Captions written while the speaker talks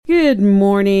Good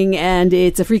morning, and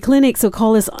it's a free clinic, so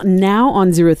call us now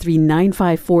on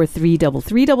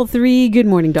 03-9543-3333. Good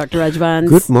morning, Dr. Rajbans.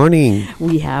 Good morning.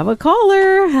 We have a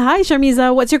caller. Hi,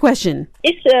 Sharmiza. What's your question?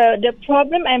 It's the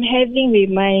problem I'm having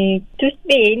with my tooth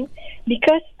pain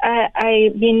because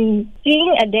I've been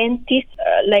seeing a dentist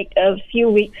like a few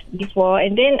weeks before,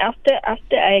 and then after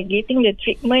I getting the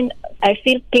treatment, I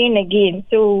feel pain again.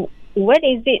 So what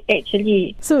is it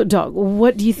actually? So, Doc,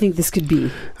 what do you think this could be?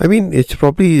 I mean, it's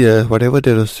probably whatever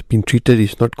that has been treated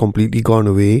is not completely gone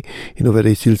away. Whether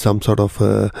it's still some sort of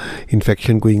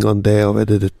infection going on there, or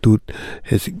whether the tooth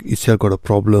has itself got a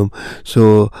problem.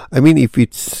 So, I mean, if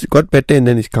it's got better and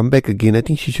then it's come back again, I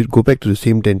think she should go back to the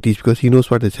same dentist because he knows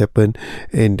what has happened,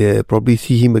 and probably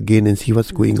see him again and see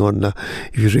what's going on.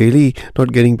 If you're really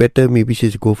not getting better, maybe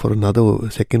she should go for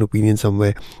another second opinion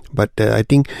somewhere. But I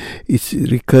think it's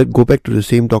recurred. Go back to the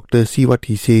same doctor, see what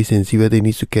he says, and see whether he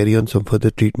needs to carry on some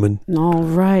further treatment. All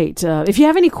right. If you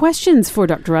have any questions for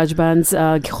Dr.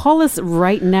 Rajbans, call us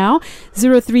right now,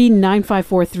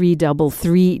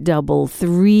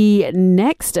 03-9543-3333.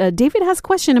 Next, David has a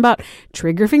question about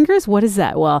trigger fingers. What is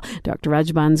that? Well, Dr.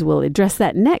 Rajbans will address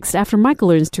that next after Michael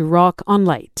learns to rock on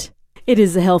Light. It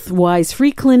is a HealthWise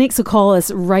free clinic, so call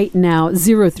us right now,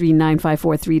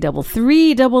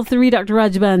 03-9543-3333. Dr.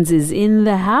 Rajbans is in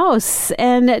the house.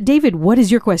 And David, what is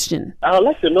your question? I would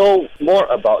like to know more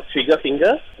about trigger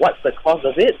finger. What's the cause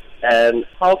of it? And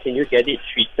how can you get it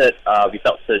treated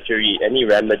without surgery? Any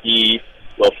remedy?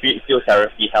 Will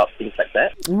physiotherapy help, things like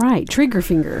that? Right, trigger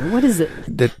finger. What is it?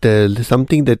 That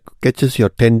something that catches your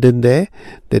tendon there,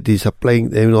 that is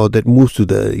applying, or that moves to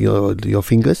your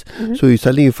fingers. Mm-hmm. So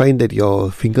you find that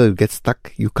your finger gets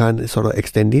stuck. You can't sort of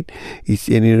extend it.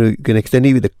 You can extend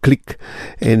it with a click.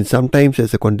 And sometimes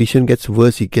as the condition gets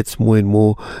worse, it gets more and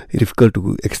more difficult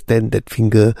to extend that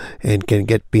finger and can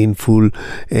get painful.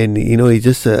 And it's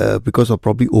just because of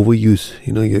probably overuse.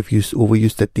 You have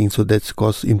overused that thing, so that's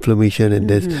caused inflammation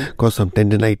and there's caused some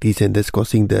tendinitis, and that's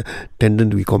causing the tendon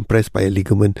to be compressed by a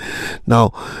ligament.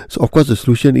 Now, so of course the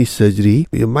solution is surgery.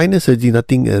 Minor surgery,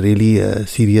 nothing really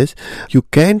serious. You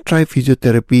can try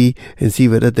physiotherapy and see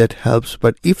whether that helps,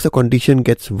 but if the condition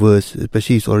gets worse,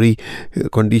 especially it's already a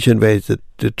condition where the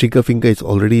trigger finger is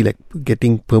already like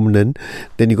getting permanent,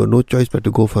 then you got no choice but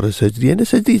to go for a surgery. And the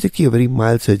surgery is actually a very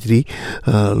mild surgery.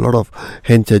 A lot of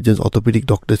hand surgeons, orthopedic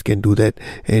doctors can do that,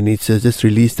 and it's just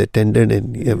release the tendon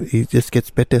and it just gets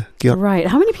better. Cured. Right.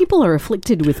 How many people are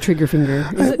afflicted with trigger finger?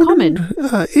 Is it common?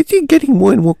 It's getting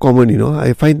more and more common.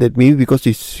 I find that maybe because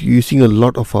it's using a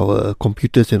lot of our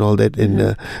computers and all that,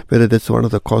 and whether that's one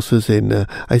of the causes, and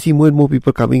I see more and more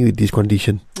people coming with this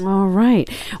condition. All right.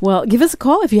 Well, give us a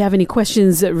call if you have any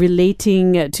questions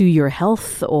relating to your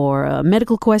health or a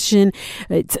medical question.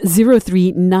 It's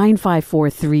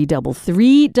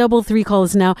 03-9543-3333. Call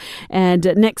us now.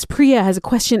 And next, Priya has a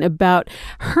question about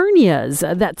hernias.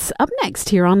 That's up next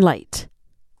here on Light.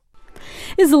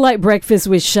 It's the Light Breakfast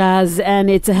with Shaz, and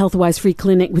it's a HealthWise free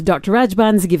clinic with Dr.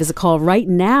 Rajbans. Give us a call right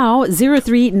now,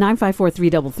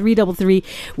 03-9543-3333,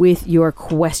 with your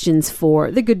questions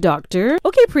for the good doctor.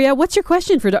 Okay, Priya, what's your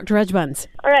question for Dr. Rajbans?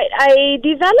 All right, I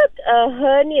developed a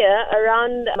hernia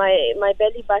around my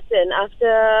belly button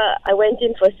after I went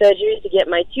in for surgery to get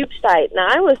my tubes tied. Now,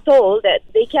 I was told that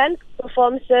they can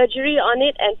perform surgery on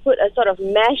it and put a sort of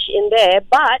mesh in there,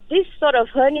 but this sort of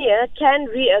hernia can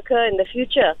reoccur in the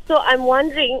future. So I'm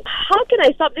wondering, how can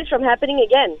I stop this from happening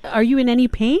again? Are you in any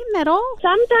pain at all?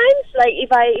 Sometimes, like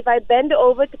if I bend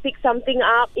over to pick something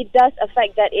up, it does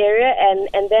affect that area,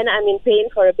 and then I'm in pain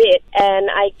for a bit,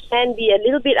 and I can be a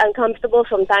little bit uncomfortable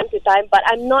from time to time, but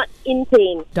I'm not in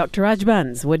pain. Dr.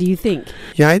 Rajbans, what do you think?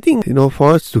 Yeah, I think,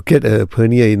 for us to get a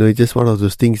hernia, it's just one of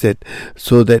those things that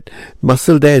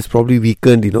muscle there is probably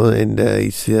weakened,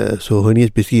 and so hernia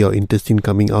is basically your intestine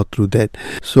coming out through that.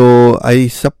 So I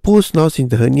suppose now, since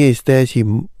the hernia is there,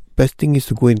 best thing is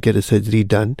to go and get a surgery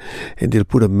done, and they'll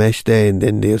put a mesh there, and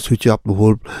then they'll switch up the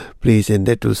whole place, and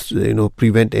that will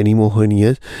prevent any more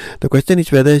hernias. The question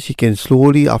is whether she can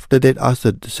slowly, after that, ask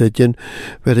the surgeon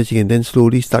whether she can then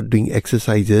slowly start doing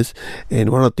exercises. And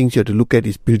one of the things you have to look at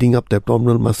is building up the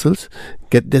abdominal muscles,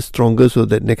 get that stronger so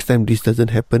that next time this doesn't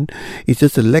happen. It's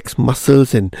just the lack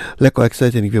muscles and lack of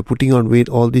exercise, and if you're putting on weight,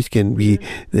 all this can be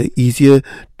easier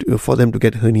for them to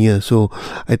get hernia. So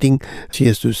I think she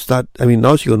has to start.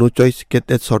 Now she got no choice, get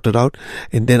that sorted out,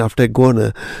 and then after go on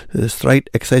a straight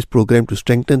exercise program to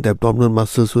strengthen the abdominal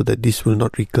muscles so that this will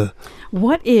not recur.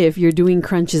 What if you're doing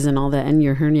crunches and all that and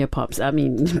your hernia pops out?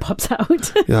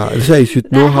 Yeah, that's why you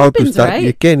should know how to start. Right?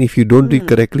 You can if you don't do it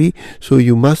correctly. So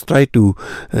you must try to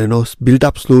build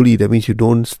up slowly. That means you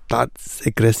don't start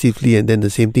aggressively and then the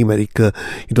same thing might recur.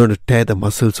 You don't want to tear the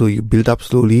muscle, so you build up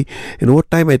slowly. And over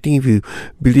time, I think if you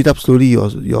build it up slowly,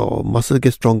 your muscle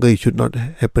gets stronger. It should not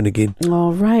happen again.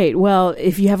 All right. Well,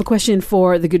 if you have a question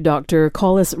for the good doctor,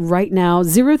 call us right now,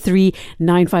 03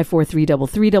 9543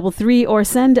 3333, or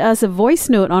send us a voice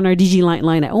note on our DG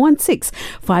line at 016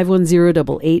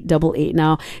 510 8888.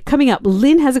 Now, coming up,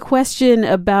 Lynn has a question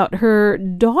about her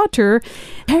daughter.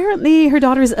 Apparently, her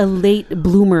daughter is a late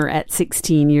bloomer at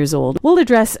 16 years old. We'll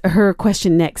address her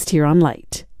question next here on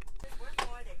Light.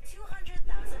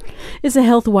 It's a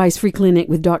Health-Wise Free Clinic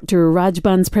with Dr.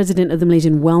 Rajbans, President of the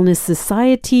Malaysian Wellness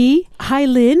Society. Hi,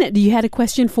 Lynn. Do you had a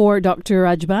question for Dr.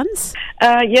 Rajbans?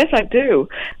 Yes, I do.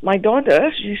 My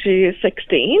daughter, she is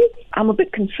 16. I'm a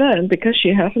bit concerned because she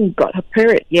hasn't got her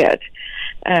period yet.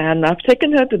 And I've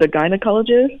taken her to the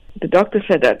gynecologist. The doctor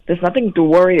said that there's nothing to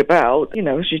worry about.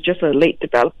 She's just a late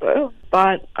developer.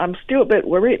 But I'm still a bit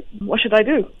worried. What should I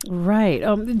do? Right.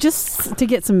 Just to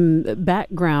get some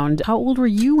background, how old were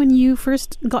you when you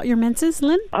first got your menses,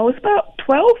 Lynn? I was about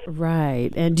 12. Right.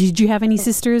 And did you have any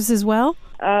sisters as well?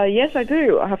 Yes, I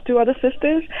do. I have 2 other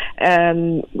sisters,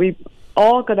 and we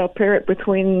all got our period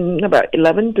between about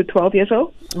 11 to 12 years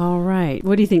old. All right.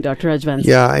 What do you think, Dr. Rajbans?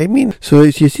 Yeah, I mean, so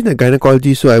she's seen a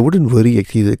gynecologist, so I wouldn't worry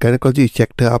actually. The gynecologist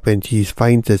checked her up and she's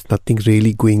fine. There's nothing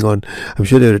really going on. I'm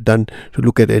sure they're done to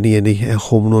look at any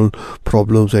hormonal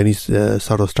problems or any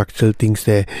sort of structural things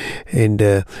there. And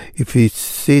if it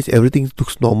says everything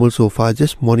looks normal so far,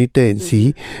 just monitor and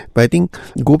see. But I think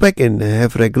go back and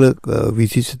have regular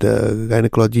visits to the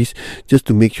gynecologist just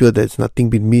to make sure there's nothing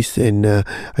been missed. And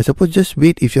I suppose just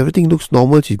wait. If everything looks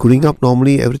normal, she's growing up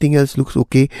normally, everything else looks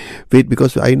okay, wait,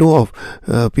 because I know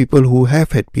of people who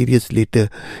have had periods later,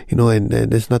 and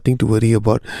there's nothing to worry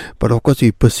about. But of course, if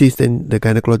it persists, then the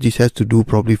gynecologist has to do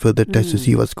probably further tests to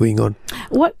see what's going on.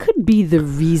 What could be the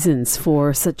reasons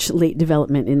for such late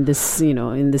development in this,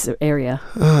 in this area?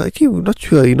 Actually, I'm not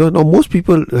sure. Now most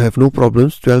people have no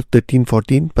problems, 12, 13,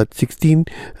 14, but 16,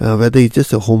 whether it's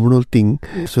just a hormonal thing.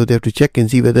 So they have to check and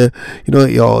see whether,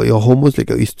 your hormones like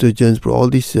your estrogens, all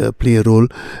these play a role.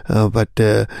 But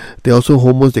there are also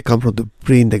hormones that come from the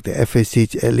brain, like the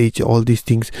FSH, LH, all these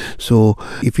things. So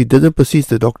if it doesn't persist,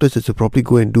 the doctors has to probably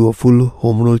go and do a full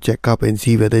hormonal checkup and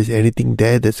see whether there's anything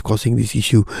there that's causing this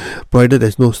issue. Provided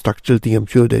there's no structural thing, I'm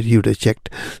sure that he would have checked.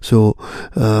 So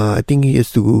I think he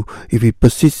has to, if it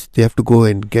persists, they have to go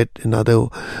and get another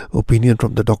opinion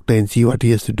from the doctor and see what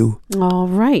he has to do. All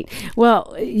right.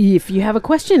 Well, if you have a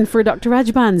question for Dr.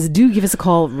 Rajbans, do give us a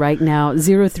call right now,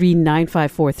 03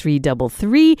 9543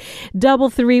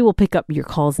 3333. We'll pick up your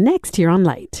calls next here on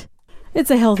Light. It's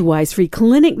a Health-Wise Free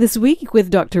Clinic this week with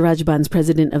Dr. Rajbans,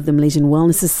 President of the Malaysian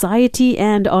Wellness Society.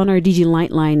 And on our DG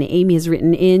Light line, Amy has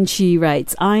written in. She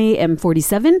writes, I am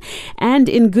 47 and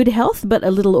in good health, but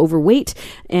a little overweight.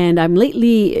 And I'm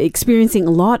lately experiencing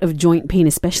a lot of joint pain,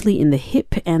 especially in the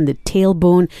hip and the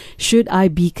tailbone. Should I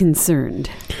be concerned?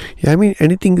 Yeah, I mean,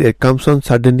 anything that comes on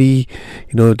suddenly,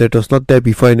 that was not there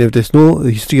before, and if there's no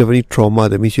history of any trauma,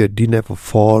 that means you didn't have a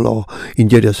fall or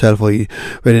injured yourself or you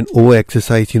were in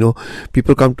over-exercise,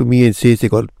 people come to me and say they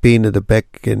got pain at the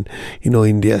back and,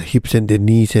 in their hips and their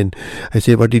knees, and I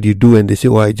say, what did you do? And they say,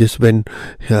 I just went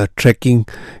trekking,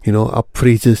 up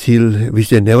Fraser's Hill, which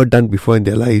they've never done before in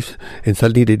their lives, and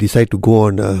suddenly they decide to go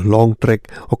on a long trek.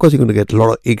 Of course, you're going to get a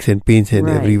lot of aches and pains and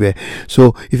everywhere.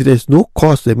 So if there's no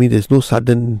cause, that means there's no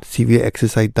sudden severe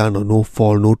exercise done or no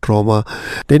fall, no trauma,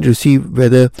 then to see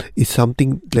whether it's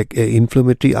something like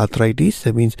inflammatory arthritis,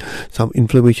 that means some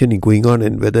inflammation is going on,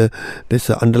 and whether there's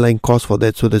an underlying cause for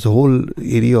that. So there's a whole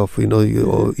area of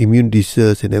your immune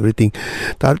disorders and everything.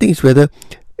 The other thing is whether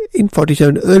in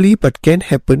 47 early, but can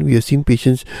happen. We have seen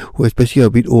patients who especially are a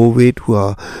bit overweight, who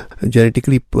are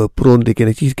genetically prone, they can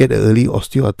actually get early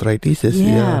osteoarthritis.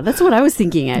 That's what I was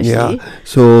thinking actually. Yeah,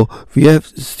 so we have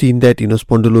seen that,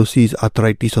 spondylosis,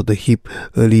 arthritis of the hip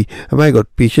early. I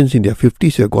got patients in their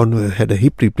 50s who have had a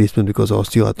hip replacement because of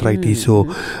osteoarthritis.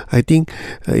 So I think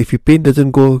if your pain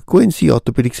doesn't go and see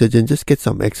orthopedic surgeon, just get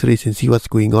some x-rays and see what's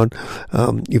going on.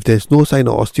 If there's no sign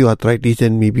of osteoarthritis,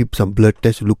 then maybe some blood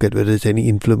tests to look at whether there's any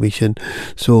inflammation inflammation.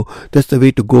 So that's the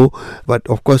way to go. But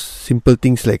of course, simple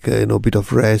things like a bit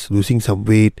of rest, losing some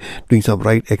weight, doing some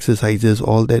right exercises,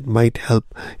 all that might help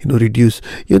reduce.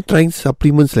 You're trying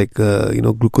supplements like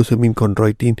glucosamine,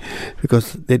 chondroitin,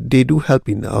 because they do help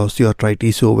in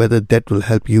osteoarthritis. So whether that will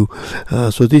help you.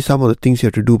 So these are some of the things you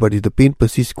have to do. But if the pain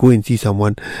persists, go and see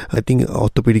someone, I think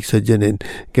orthopedic surgeon, and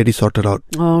get it sorted out.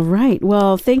 All right.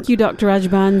 Well, thank you, Dr.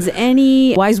 Rajbans.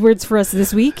 Any wise words for us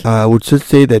this week? I would just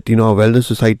say that our Wellness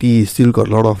Society still got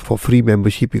a lot of for free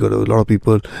membership. We got a lot of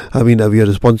people. I mean, we are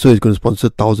a sponsor. Is going to sponsor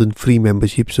 1,000 free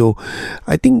memberships. So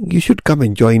I think you should come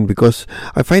and join, because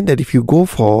I find that if you go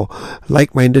for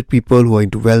like-minded people who are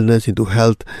into wellness, into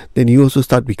health, then you also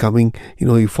start becoming,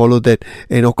 you follow that.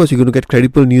 And of course, you're going to get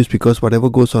credible news, because whatever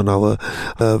goes on our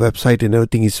website and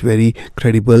everything is very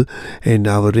credible. And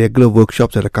our regular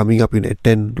workshops that are coming up,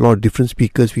 attend a lot of different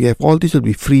speakers. We have all this will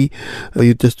be free for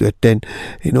you just to attend,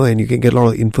 and you can get a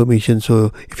lot of information.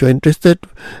 So if you're interested,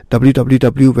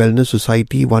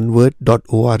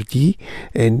 www.wellnesssociety.org,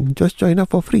 and just join up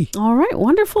for free. All right,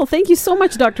 wonderful. Thank you so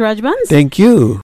much, Dr. Rajbans. Thank you.